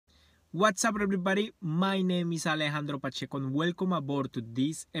What's up, everybody? My name is Alejandro Pacheco, and welcome aboard to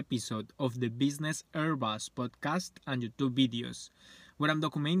this episode of the Business Airbus podcast and YouTube videos, where I'm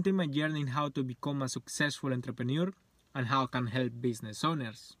documenting my journey in how to become a successful entrepreneur and how I can help business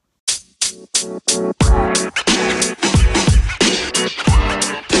owners.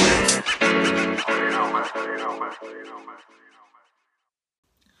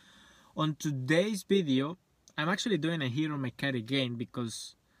 On today's video, I'm actually doing a hero on my car again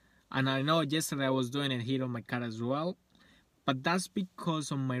and I know yesterday I was doing it here on my car as well, but that's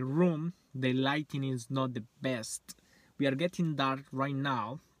because on my room the lighting is not the best. We are getting dark right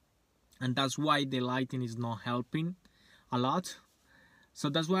now, and that's why the lighting is not helping a lot. So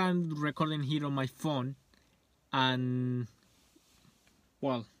that's why I'm recording here on my phone, and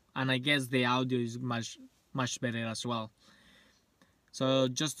I guess the audio is much better as well. So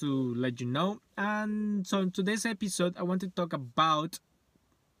just to let you know, and so in today's episode I want to talk about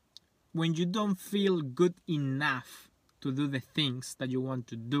when you don't feel good enough to do the things that you want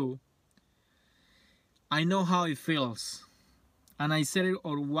to do. I know how it feels, and I said it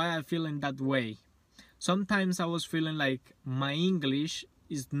or why I feel in that way. Sometimes I was feeling like my English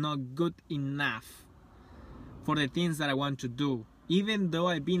is not good enough for the things that I want to do, even though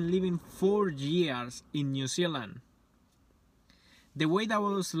I've been living 4 years in New Zealand. The way that I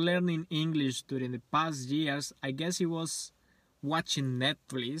was learning English during the past years, I guess it was watching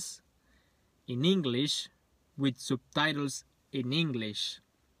Netflix in English with subtitles in English,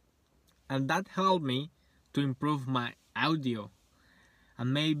 and that helped me to improve my audio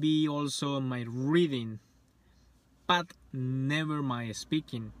and maybe also my reading, but never my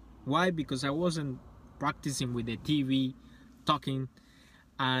speaking. Why? Because I wasn't practicing with the TV talking,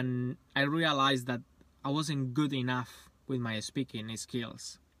 and I realized that I wasn't good enough with my speaking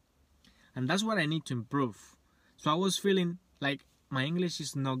skills, and that's what I need to improve. So I was feeling like my English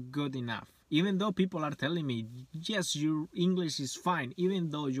is not good enough, even though people are telling me, yes, your English is fine, even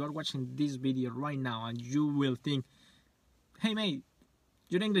though you are watching this video right now and you will think, hey mate,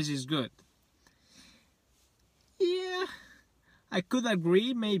 your English is good. Yeah, I could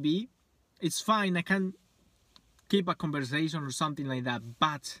agree, maybe it's fine, I can keep a conversation or something like that,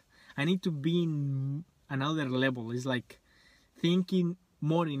 but I need to be in another level. It's like thinking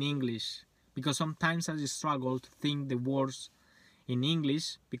more in English, because sometimes I struggle to think the words in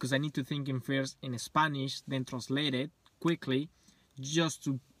English because I need to think in first in Spanish, then translate it quickly just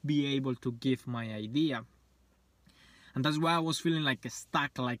to be able to give my idea. And that's why I was feeling like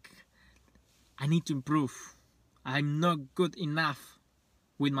stuck, like I need to improve. I'm not good enough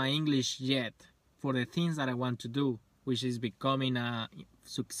with my English yet for the things that I want to do, which is becoming a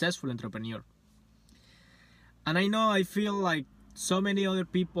successful entrepreneur. And I know I feel like so many other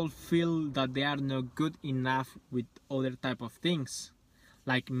people feel that they are not good enough with other type of things,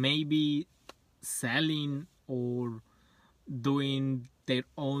 like maybe selling or doing their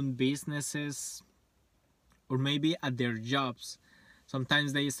own businesses, or maybe at their jobs.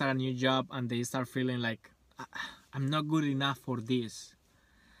 Sometimes they start a new job and they start feeling like, I'm not good enough for this.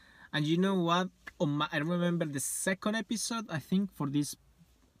 And you know what? I remember the second episode, I think, for this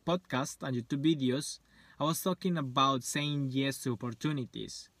podcast and YouTube videos, I was talking about saying yes to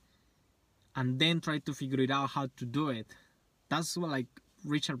opportunities and then try to figure it out how to do it. That's what, like,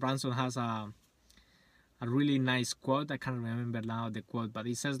 Richard Branson has a really nice quote. I can't remember now the quote, but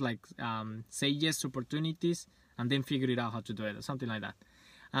it says like, say yes to opportunities and then figure it out how to do it, or something like that.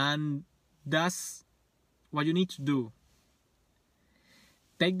 And that's what you need to do.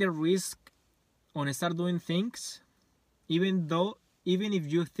 Take the risk on start doing things, even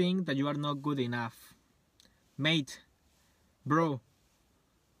if you think that you are not good enough. Mate, bro,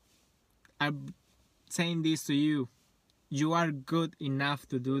 I'm saying this to you. You are good enough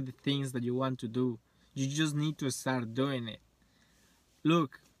to do the things that you want to do. You just need to start doing it.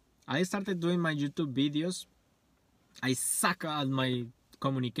 Look, I started doing my YouTube videos. I suck at my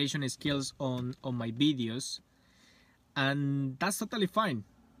communication skills on my videos, and that's totally fine.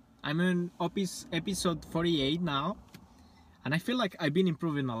 I'm in episode 48 now, and I feel like I've been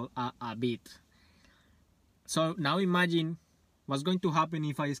improving a bit. So now imagine what's going to happen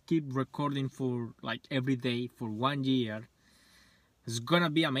if I keep recording for like every day for 1 year. It's gonna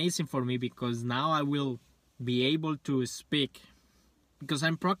be amazing for me, because now I will be able to speak, because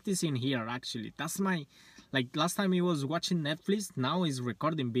I'm practicing here actually. That's my, like, last time I was watching Netflix, now is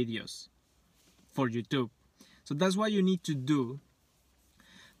recording videos for YouTube. So that's what you need to do.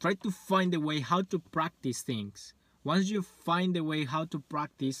 Try to find a way how to practice things. Once you find a way how to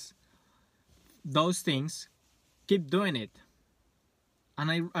practice those things, keep doing it.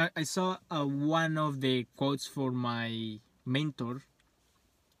 And I saw one of the quotes for my mentor.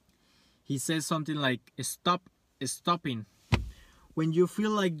 he says something like stopping. When you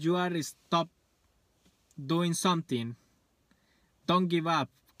feel like you are stop doing something, don't give up,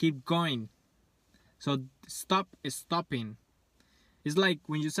 keep going. So stopping. It's like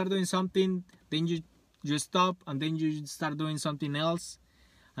when you start doing something, then you stop, and then you start doing something else,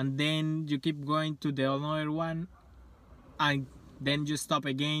 and then you keep going to the another one, and then you stop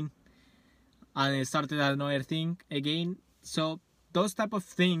again and started another thing again. So those type of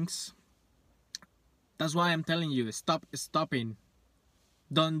things, that's why I'm telling you, stopping.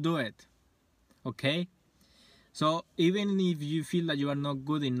 Don't do it. Okay? So even if you feel that you are not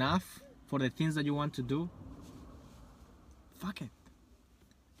good enough for the things that you want to do, fuck it.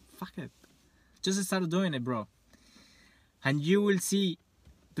 Just start doing it, bro. And you will see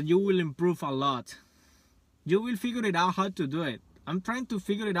that you will improve a lot. You will figure it out how to do it. I'm trying to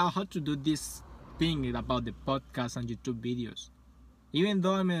figure it out how to do this thing about the podcast and YouTube videos. Even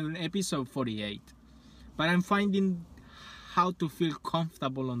though I'm in episode 48. But I'm finding how to feel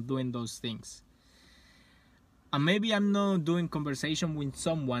comfortable on doing those things. And maybe I'm not doing conversation with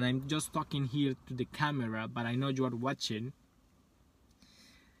someone. I'm just talking here to the camera, but I know you are watching.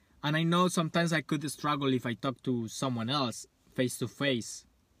 And I know sometimes I could struggle if I talk to someone else face to face.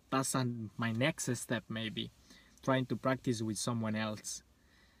 That's my next step, maybe. Trying to practice with someone else.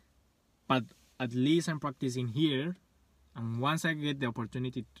 But at least I'm practicing here. And once I get the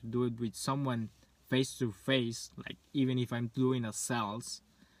opportunity to do it with someone face to face, like even if I'm doing a sales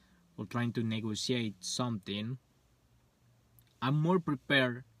or trying to negotiate something, I'm more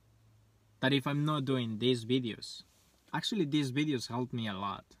prepared than if I'm not doing these videos. Actually, these videos helped me a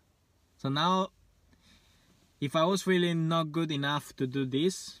lot. So now, if I was feeling not good enough to do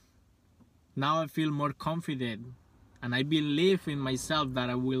this, now I feel more confident and I believe in myself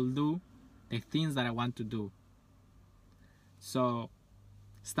that I will do the things that I want to do. So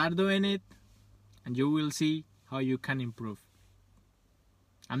start doing it and you will see how you can improve.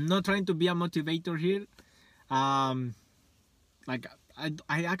 I'm not trying to be a motivator here. Like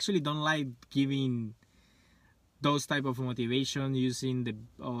I actually don't like giving those type of motivation, using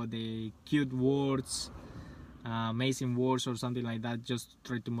the cute words, amazing words or something like that, just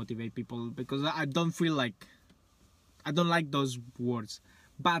try to motivate people, because I don't feel like, I don't like those words.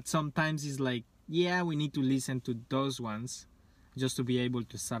 But sometimes it's like, yeah, we need to listen to those ones just to be able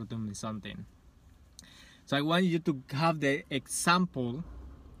to start doing something. So I want you to have the example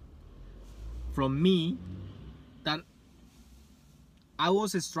from me that I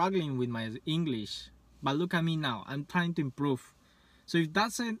was struggling with my English, but look at me now. I'm trying to improve. So if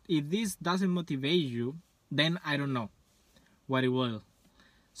this doesn't motivate you, then I don't know what it will.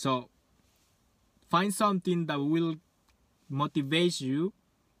 So find something that will motivate you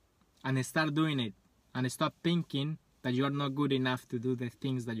and start doing it, and stop thinking that you are not good enough to do the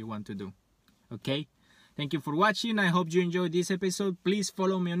things that you want to do. Okay? Thank you for watching. I hope you enjoyed this episode. Please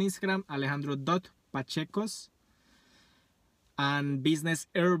follow me on Instagram, alejandro.pachecos. And Business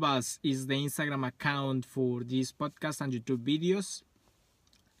Herbas is the Instagram account for this podcast and YouTube videos.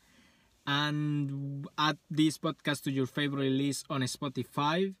 And add this podcast to your favorite list on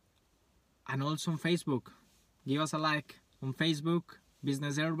Spotify and also on Facebook. Give us a like on Facebook,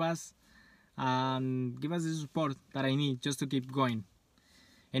 Business Herbas, and give us the support that I need just to keep going.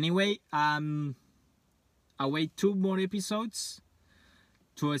 Anyway, I wait 2 more episodes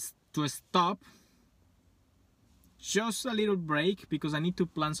to stop. Just a little break because I need to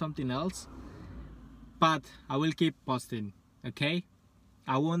plan something else. But I will keep posting, okay?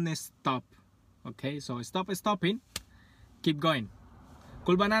 I won't stop, okay? So stop stopping. Keep going.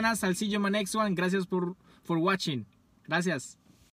 Cool bananas. I'll see you in my next one. Gracias por watching. Gracias.